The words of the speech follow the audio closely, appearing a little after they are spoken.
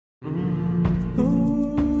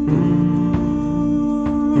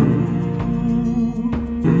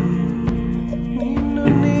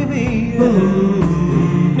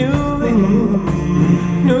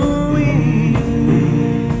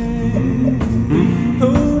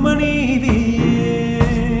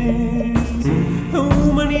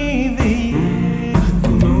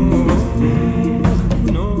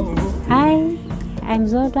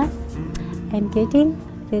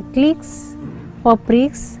the clicks for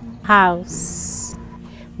bricks house.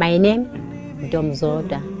 My name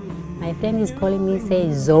Zodwa. My friend is calling me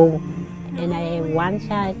say Zo, and I have one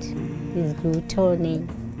child, is Mfuleni.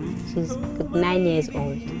 She's 9 years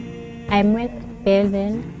old. I'm work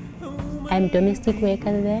Belleville. I'm domestic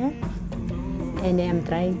worker there, and I'm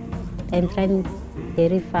trying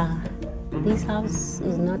very far. This house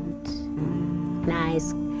is not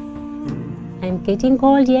nice. I'm getting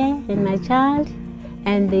cold here, and my child,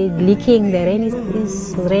 and the leaking. The rain is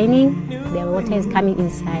raining. The water is coming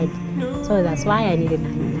inside, so that's why I need a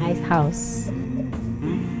nice house.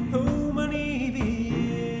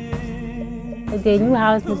 The new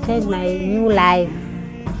house will change my new life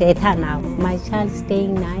better now. My child is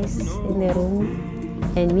staying nice in the room,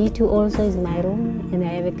 and me too also is my room, and I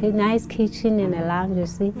have a nice kitchen and a lounge, you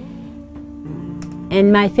see.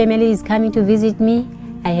 And my family is coming to visit me.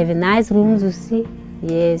 I have a nice room, you see.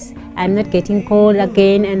 Yes, I'm not getting cold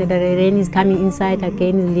again, and the rain is coming inside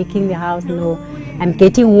again, leaking the house. No, I'm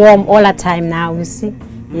getting warm all the time now, you see.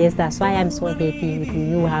 Yes, that's why I'm so happy with the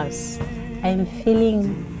new house. I'm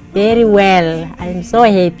feeling very well. I'm so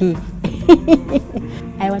happy.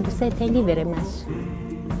 I want to say thank you very much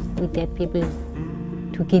with that people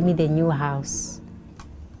to give me the new house.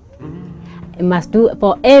 I must do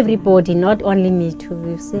for everybody, not only me too,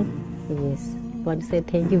 you see. Yes, I want to say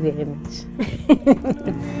thank you very much.